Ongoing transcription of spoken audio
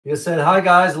You said, "Hi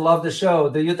guys, love the show.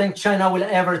 Do you think China will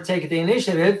ever take the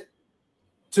initiative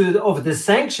of the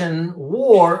sanction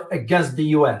war against the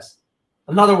U.S.?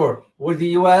 Another word,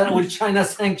 will China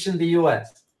sanction the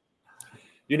U.S.?"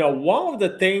 You know, one of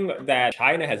the things that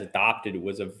China has adopted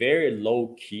was a very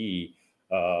low key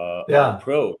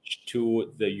approach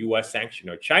to the U.S.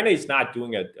 sanction. China is not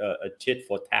doing a tit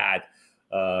for tat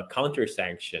counter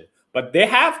sanction, but they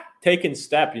have taken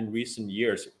steps in recent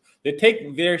years. They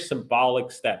take very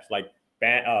symbolic steps, like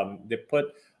they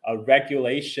put a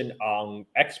regulation on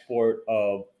export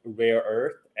of rare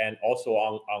earth and also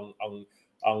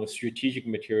on strategic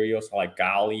materials like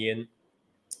gallium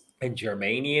and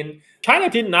germanium. China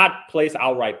did not place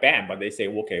outright ban, but they say,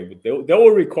 okay, they will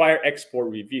require export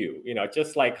review. You know,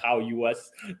 just like how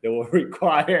U.S. they will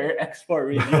require export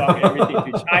review on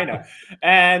everything to China,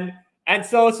 and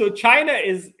so China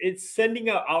is sending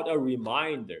out a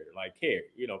reminder, like, here,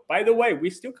 you know, by the way, we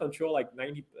still control like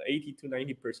 80 to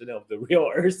 90% of the real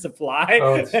earth supply,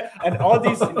 and all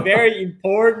these very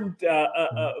important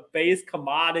base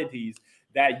commodities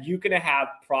that you're gonna have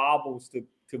problems to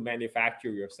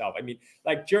manufacture yourself. I mean,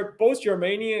 like both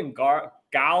germanium and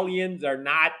gallium are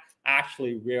not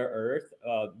actually rare earth.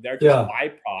 They're just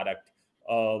byproduct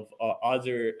of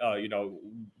other, you know,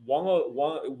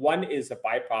 one is a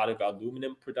byproduct of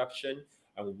aluminum production,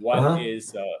 and one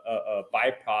is a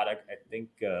byproduct, I think,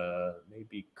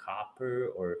 maybe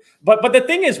copper or. But the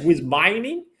thing is, with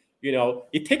mining, you know,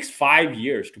 it takes 5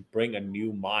 years to bring a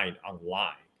new mine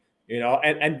online. You know,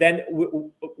 and then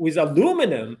with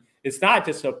aluminum, it's not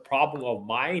just a problem of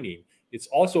mining; it's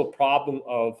also a problem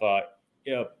of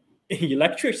you know,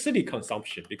 electricity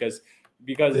consumption because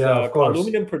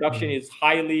aluminum production is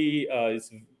highly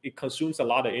it consumes a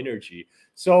lot of energy.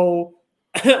 So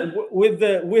with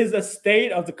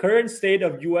the current state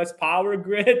of U.S. power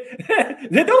grid,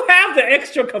 they don't have the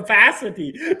extra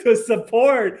capacity to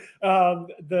support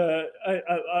the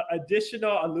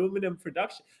additional aluminum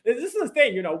production. This is the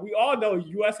thing, you know. We all know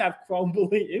U.S. have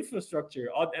crumbling infrastructure,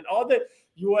 and all the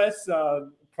U.S.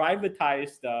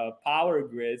 Privatized power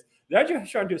grids. They're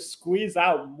just trying to squeeze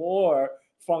out more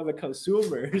from the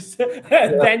consumers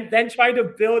than trying to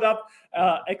build up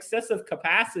excessive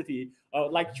capacity,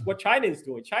 like what China is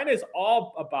doing. China is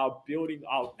all about building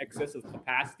out excessive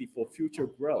capacity for future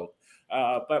growth.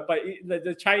 But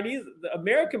the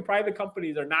American private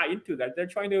companies are not into that. They're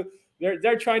trying to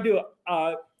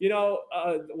you know,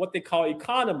 what they call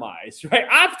economize, right?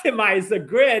 Optimize the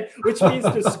grid, which means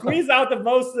to squeeze out the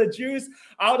most of the juice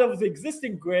out of the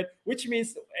existing grid, which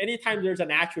means anytime there's a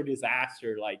natural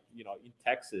disaster, like, you know, in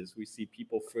Texas, we see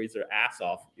people freeze their ass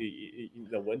off in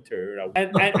the winter.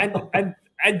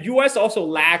 And US also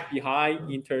lag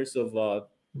behind in terms of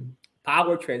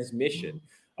power transmission.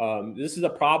 This is a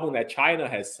problem that China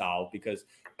has solved, because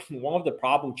one of the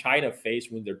problems China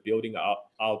faced when they're building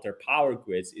out their power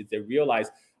grids is they realize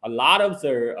a lot of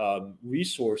their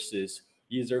resources,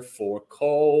 either for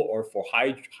coal or for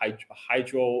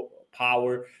hydro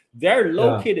power, they're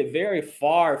located very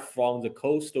far from the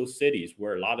coastal cities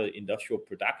where a lot of industrial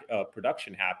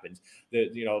production happens.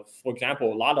 You know, for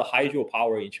example, a lot of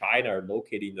hydropower in China are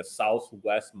located in the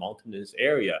southwest mountainous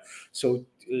area. So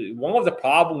one of the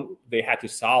problems they had to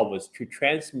solve was to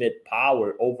transmit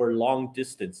power over long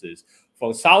distances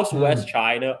from southwest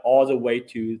China all the way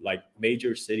to like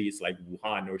major cities like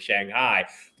Wuhan or Shanghai.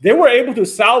 They were able to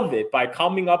solve it by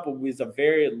coming up with a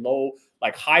very low,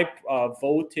 like high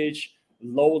voltage,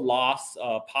 low loss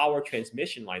power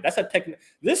transmission line. That's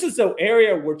this is the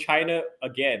area where China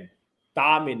again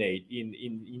dominate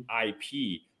in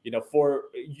IP. You know, for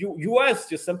US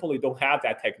just simply don't have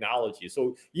that technology.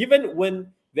 So even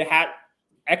when they had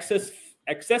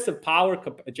excessive power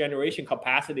generation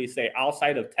capacity, say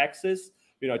outside of Texas,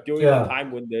 you know, during the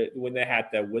time when they had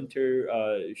the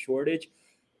winter shortage,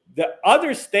 the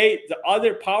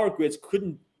other power grids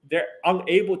couldn't. They're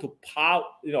unable to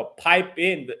pipe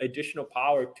in the additional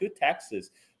power to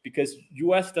Texas because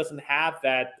US doesn't have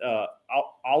that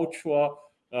ultra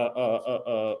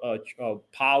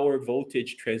power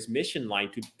voltage transmission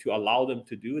line to allow them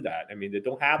to do that. I mean, they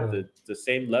don't have the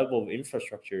same level of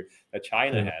infrastructure that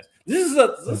China has.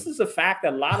 This is a fact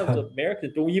that a lot of the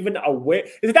Americans don't even aware.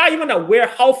 It's not even aware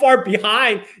how far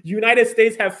behind United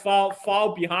States have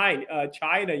fall behind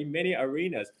China in many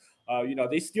arenas. You know,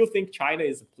 they still think China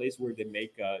is a place where they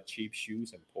make cheap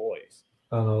shoes and toys.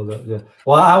 I know that. Yeah.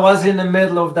 Well, I was in the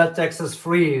middle of that Texas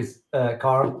freeze,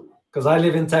 Carl, because I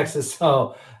live in Texas.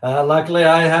 So luckily,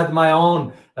 I had my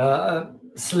own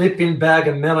sleeping bag,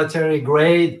 a military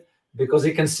grade, because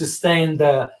it can sustain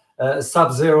the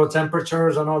sub-zero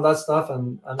temperatures and all that stuff.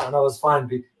 And I was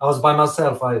fine. I was by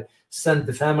myself. I sent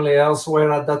the family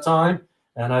elsewhere at that time.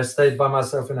 And I stayed by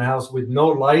myself in a house with no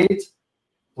light,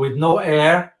 with no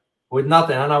air, with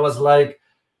nothing. And I was like,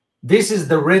 this is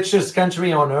the richest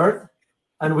country on earth,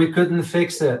 and we couldn't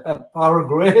fix a power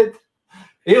grid.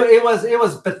 It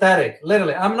was pathetic,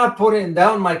 literally. I'm not putting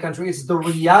down my country. It's the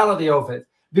reality of it.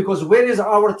 Because where is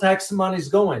our tax monies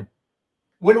going?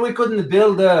 When we couldn't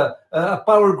build a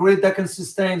power grid that can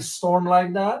sustain storm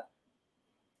like that?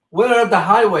 Where are the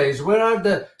highways? Where are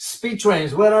the speed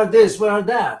trains? Where are this? Where are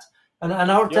that? And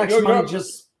our tax money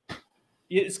just...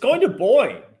 It's going to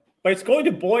Boeing. But it's going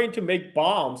to Boeing to make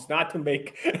bombs, not to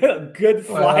make good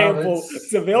flyable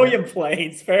civilian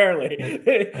planes fairly.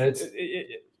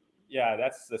 Yeah,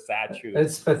 that's the sad truth.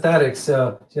 It's pathetic.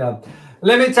 So, yeah.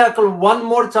 Let me tackle one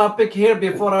more topic here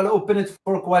before I'll open it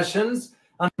for questions.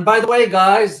 And by the way,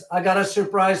 guys, I got a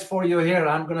surprise for you here.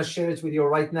 I'm going to share it with you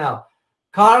right now.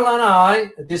 Carl and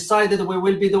I decided we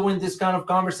will be doing this kind of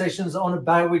conversations on a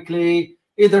bi-weekly,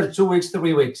 either 2 weeks,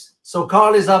 3 weeks. So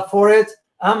Carl is up for it.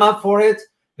 I'm up for it.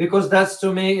 Because that's,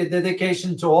 to me, a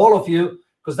dedication to all of you,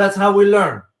 because that's how we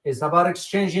learn. It's about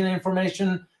exchanging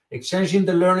information, exchanging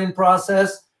the learning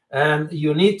process, and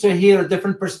you need to hear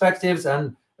different perspectives.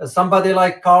 And somebody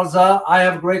like Karlza, I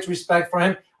have great respect for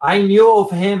him. I knew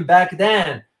of him back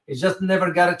then. He just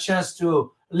never got a chance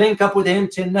to link up with him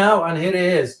till now, and here he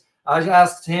is. I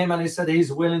asked him, and he said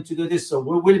he's willing to do this. So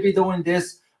we will be doing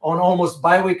this on almost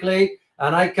bi-weekly,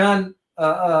 and I can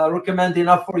recommend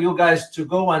enough for you guys to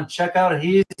go and check out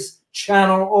his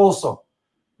channel also.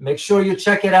 Make sure you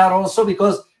check it out also,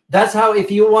 because that's how, if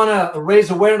you want to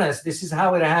raise awareness, this is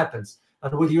how it happens.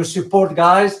 And with your support,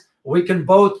 guys, we can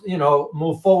both,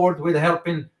 move forward with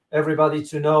helping everybody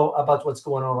to know about what's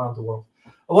going on around the world.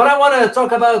 What I want to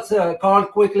talk about, Carl,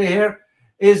 quickly here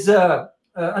is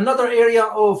another area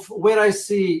of where I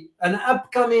see an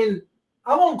upcoming,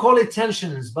 I won't call it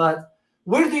tensions, but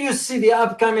where do you see the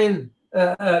upcoming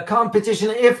competition,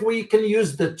 if we can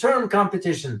use the term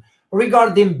competition,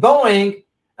 regarding Boeing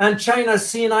and China's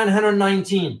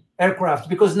C919 aircraft?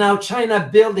 Because now China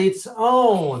built its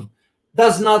own,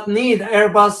 does not need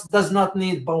Airbus, does not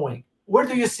need Boeing. Where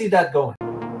do you see that going?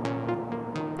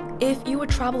 If you were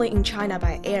traveling in China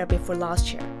by air before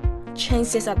last year,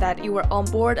 chances are that you were on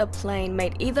board a plane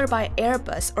made either by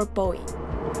Airbus or Boeing.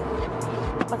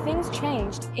 But things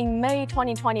changed in May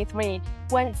 2023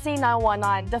 when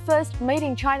C919, the first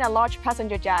made-in-China large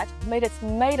passenger jet, made its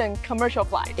maiden commercial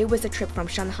flight. It was a trip from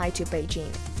Shanghai to Beijing.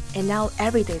 And now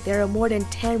every day there are more than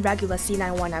 10 regular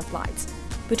C919 flights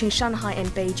between Shanghai and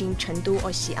Beijing, Chengdu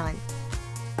or Xi'an.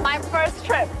 My first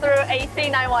trip through a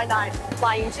C919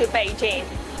 flying to Beijing.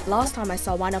 Last time I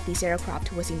saw one of these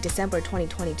aircraft was in December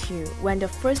 2022, when the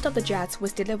first of the jets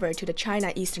was delivered to the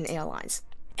China Eastern Airlines.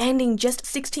 And in just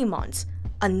 16 months,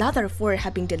 another 4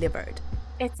 have been delivered.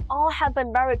 It's all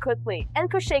happened very quickly and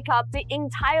could shake up the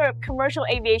entire commercial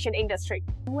aviation industry.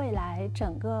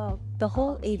 The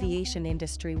whole aviation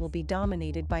industry will be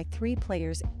dominated by 3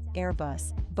 players: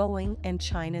 Airbus, Boeing, and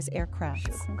China's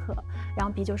aircrafts.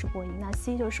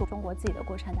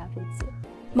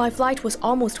 My flight was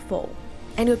almost full,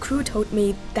 and the crew told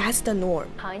me that's the norm.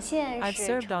 I've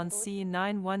served on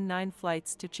C919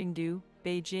 flights to Chengdu,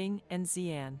 Beijing, and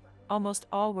Xi'an. Almost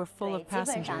all were full of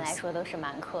passengers.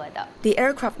 The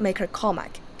aircraft maker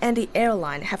Comac and the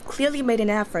airline have clearly made an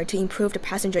effort to improve the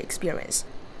passenger experience,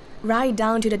 right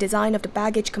down to the design of the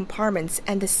baggage compartments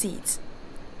and the seats.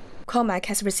 Comac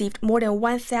has received more than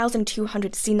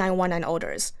 1,200 C919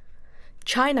 orders.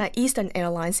 China Eastern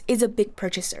Airlines is a big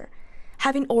purchaser,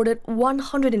 having ordered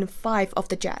 105 of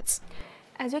the jets.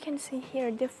 As you can see here,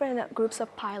 different groups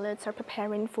of pilots are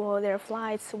preparing for their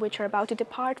flights, which are about to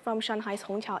depart from Shanghai's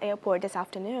Hongqiao Airport this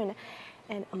afternoon.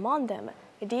 And among them,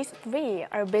 these 3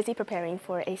 are busy preparing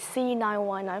for a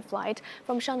C919 flight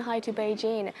from Shanghai to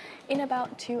Beijing in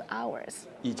about 2 hours.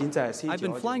 I've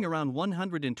been flying around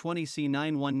 120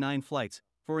 C919 flights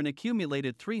for an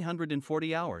accumulated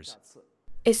 340 hours.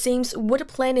 It seems what the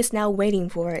plane is now waiting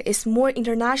for is more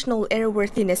international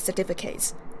airworthiness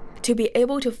certificates, to be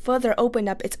able to further open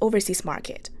up its overseas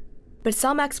market. But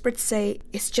some experts say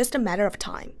it's just a matter of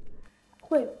time.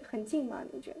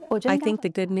 I think the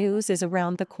good news is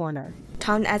around the corner.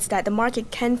 Tan adds that the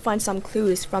market can find some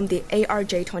clues from the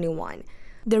ARJ21,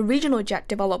 the regional jet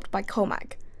developed by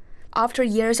Comac. After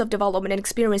years of development and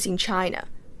experience in China,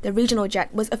 the regional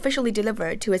jet was officially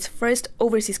delivered to its first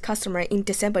overseas customer in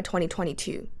December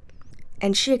 2022.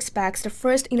 And she expects the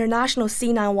first international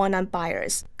C919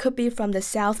 buyers could be from the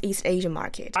Southeast Asian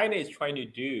market. China is trying to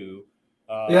do,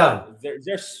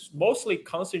 they're mostly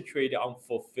concentrated on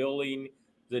fulfilling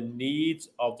the needs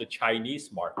of the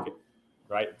Chinese market,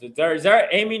 right? They're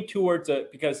aiming towards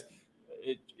it because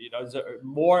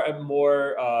more and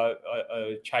more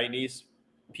Chinese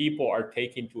people are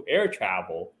taking to air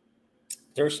travel,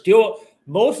 there's still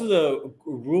most of the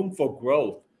room for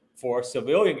growth for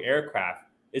civilian aircraft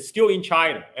is still in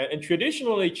China. And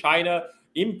traditionally, China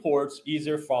imports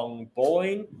either from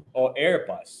Boeing or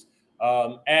Airbus,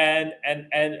 and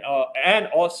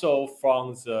also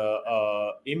from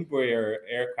the Embraer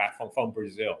aircraft from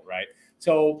Brazil, right?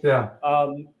 So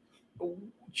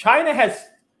China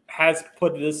has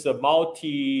put this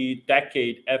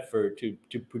multi-decade effort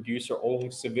to produce their own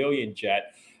civilian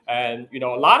jet. And a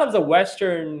lot of the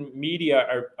Western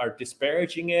media are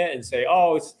disparaging it and say,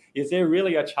 "Oh, is it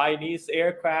really a Chinese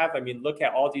aircraft? I mean, look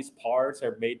at all these parts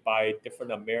are made by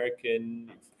different American,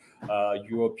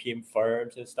 European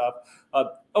firms and stuff."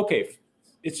 Okay,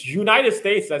 it's United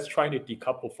States that's trying to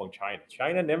decouple from China.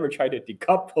 China never tried to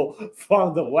decouple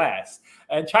from the West,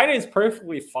 and China is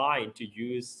perfectly fine to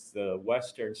use the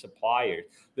Western suppliers.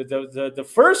 The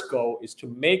first goal is to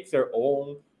make their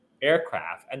own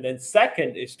aircraft, and then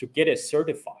second is to get it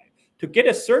certified. To get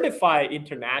it certified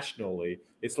internationally,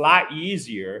 it's a lot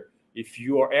easier if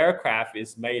your aircraft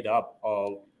is made up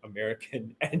of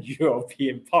American and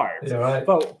European parts. Yeah, right.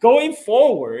 But going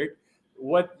forward,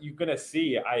 what you're gonna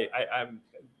see,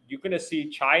 you're gonna see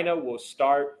China will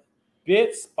start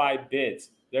bits by bits.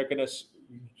 They're gonna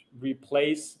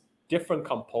replace different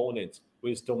components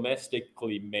with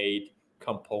domestically made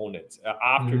components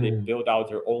after they build out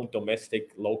their own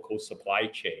domestic local supply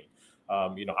chain.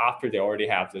 After they already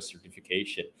have the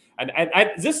certification, and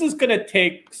this is going to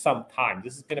take some time.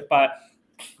 This is going to, but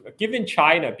given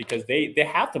China, because they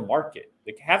have the market,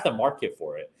 they have the market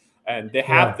for it, and they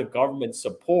have the government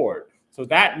support. So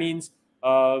that means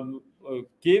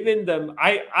giving them,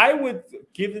 I would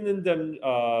giving them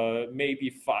maybe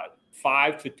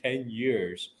 5 to 10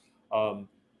 years.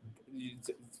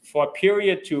 For a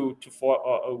period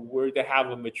where they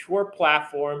have a mature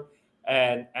platform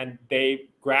and they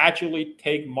gradually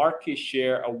take market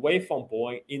share away from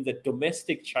Boeing in the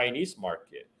domestic Chinese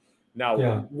market.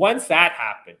 Now, once that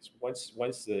happens,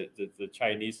 once the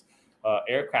Chinese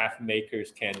aircraft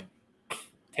makers can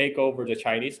take over the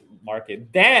Chinese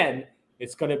market, then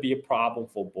it's going to be a problem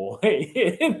for Boeing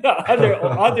in the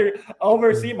other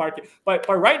overseas market. But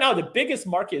right now, the biggest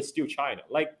market is still China.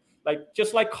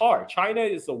 Just like car, China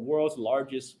is the world's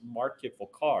largest market for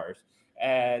cars,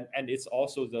 and it's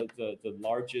also the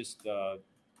largest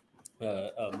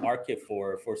market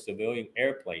for civilian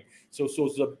airplane. So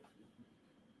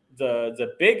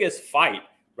the biggest fight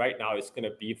right now is going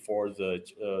to be for the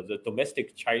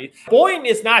domestic Chinese. Boeing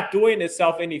is not doing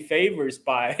itself any favors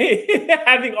by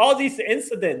having all these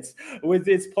incidents with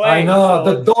its planes. I know,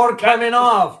 the door coming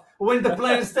off when the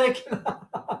plane is taken.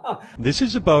 This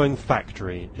is a Boeing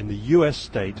factory in the US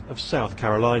state of South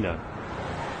Carolina.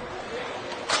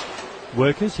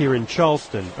 Workers here in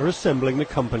Charleston are assembling the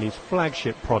company's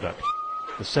flagship product,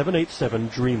 the 787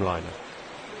 Dreamliner.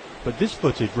 But this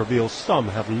footage reveals some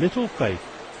have little faith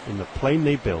in the plane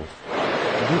they build.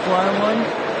 Did you fly in one?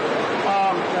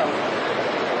 No.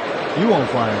 You won't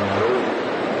fly in one.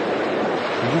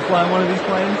 Did you fly in one of these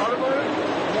planes? No, not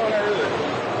really.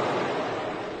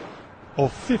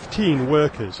 Of 15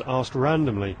 workers asked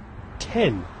randomly,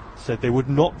 10 said they would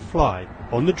not fly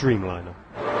on the Dreamliner.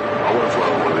 I wouldn't fly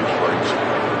on one of these planes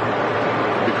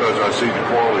because I see the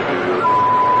quality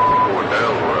going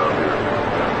down around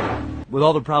here. With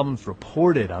all the problems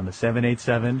reported on the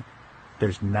 787,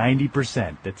 there's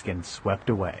 90% that's getting swept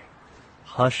away.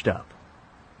 Hushed up.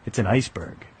 It's an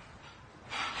iceberg.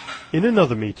 In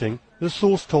another meeting, the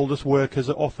source told us workers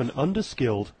are often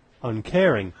underskilled,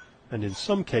 uncaring, and in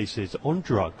some cases on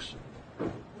drugs.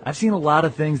 I've seen a lot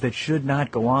of things that should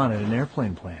not go on at an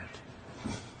airplane plant.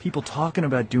 People talking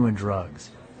about doing drugs,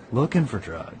 looking for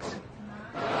drugs.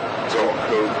 It's all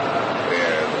coke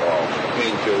and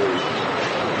painkillers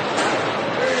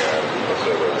and what's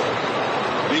the other one?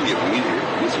 You can get weed here.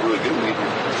 It's really good weed.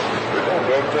 They don't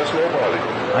drug test nobody.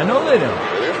 I know they don't.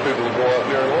 And there's people who go out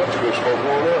there and watch go smoke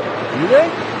one up. Do they?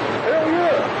 Hell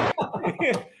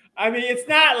yeah. I mean, it's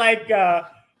not like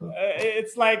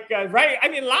it's like right. I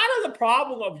mean, a lot of the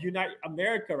problem of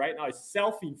America right now is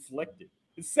self-inflicted.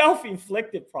 It's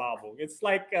self-inflicted problem. It's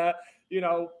like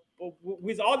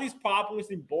with all these problems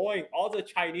in Boeing, all the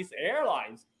Chinese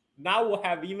airlines now will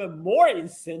have even more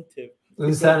incentive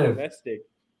to go domestic.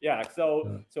 Yeah,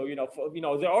 so they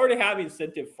already have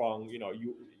incentive from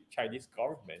Chinese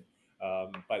government,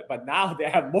 but now they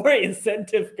have more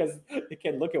incentive because they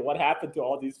can look at what happened to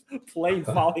all these planes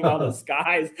falling out of the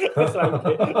skies.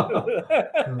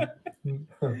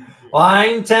 Well, I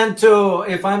intend to,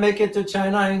 if I make it to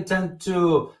China, I intend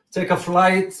to take a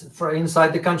flight for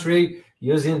inside the country,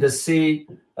 using the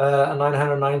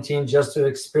C919 just to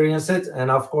experience it.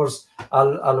 And of course,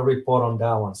 I'll report on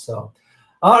that one. So,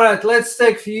 all right, let's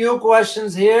take a few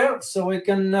questions here so we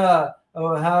can have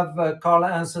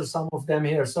Carla answer some of them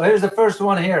here. So here's the first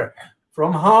one here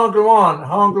from Hong Luan.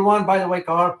 Hong Luan, by the way,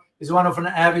 Carl, is one of an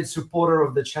avid supporter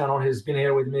of the channel. He's been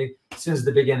here with me since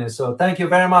the beginning. So thank you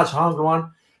very much, Hong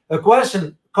Luan. A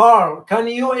question, Carl, can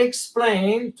you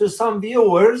explain to some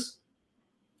viewers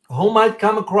who might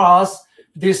come across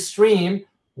this stream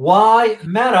why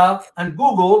Meta and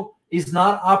Google is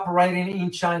not operating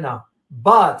in China,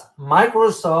 but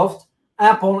Microsoft,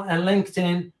 Apple, and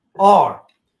LinkedIn are?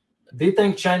 Do you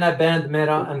think China banned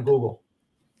Meta and Google?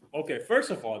 Okay, first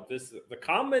of all, the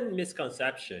common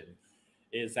misconception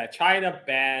is that China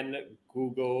banned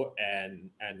Google and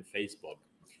Facebook.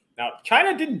 Now,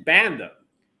 China didn't ban them.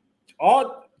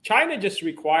 China just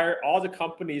required all the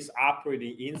companies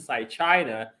operating inside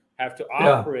China have to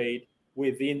operate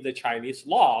within the Chinese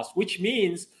laws, which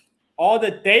means all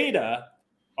the data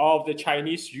of the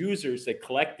Chinese users they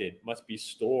collected must be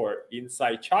stored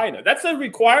inside China. That's a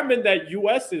requirement that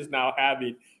U.S. is now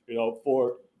having,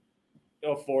 for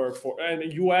and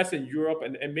the U.S. and Europe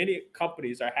and many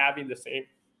companies are having the same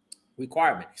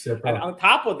requirement. And on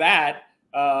top of that,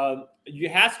 you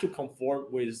have to conform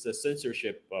with the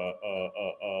censorship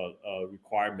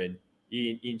requirement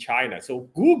in China. So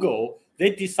Google,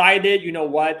 they decided, they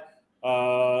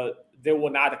will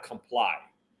not comply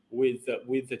with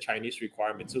the Chinese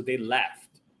requirement, so they left.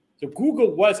 So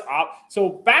Google was up. So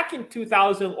back in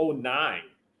 2009.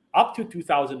 Up to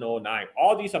 2009,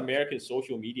 all these American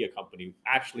social media companies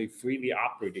actually freely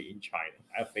operated in China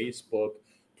at Facebook,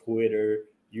 Twitter,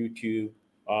 YouTube.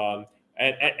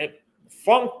 And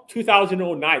from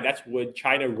 2009, that's when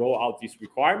China rolled out these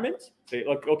requirements. Say,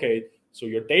 look, okay, so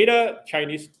your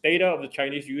Chinese data of the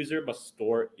Chinese user must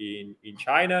store in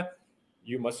China.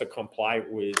 You must comply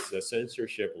with the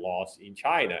censorship laws in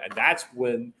China. And that's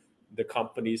when the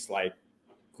companies like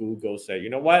Google say, you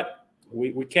know what?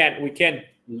 We can't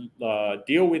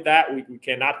deal with that. We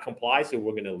cannot comply, so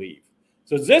we're going to leave.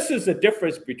 So this is the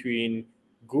difference between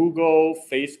Google,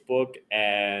 Facebook,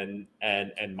 and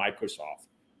Microsoft,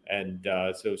 and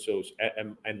and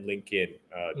LinkedIn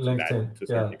to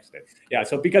some extent. Yeah.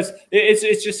 So because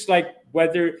it's just like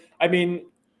whether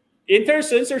internet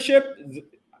censorship,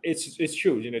 it's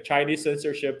true. Chinese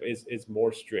censorship is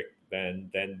more strict than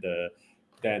the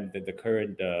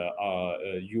current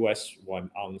U.S. one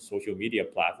on social media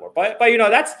platform. But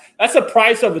that's the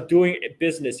price of doing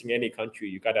business in any country.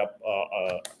 You got to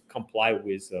comply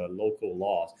with local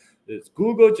laws.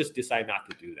 Google just decided not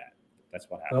to do that. That's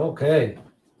what happened. Okay,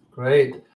 great.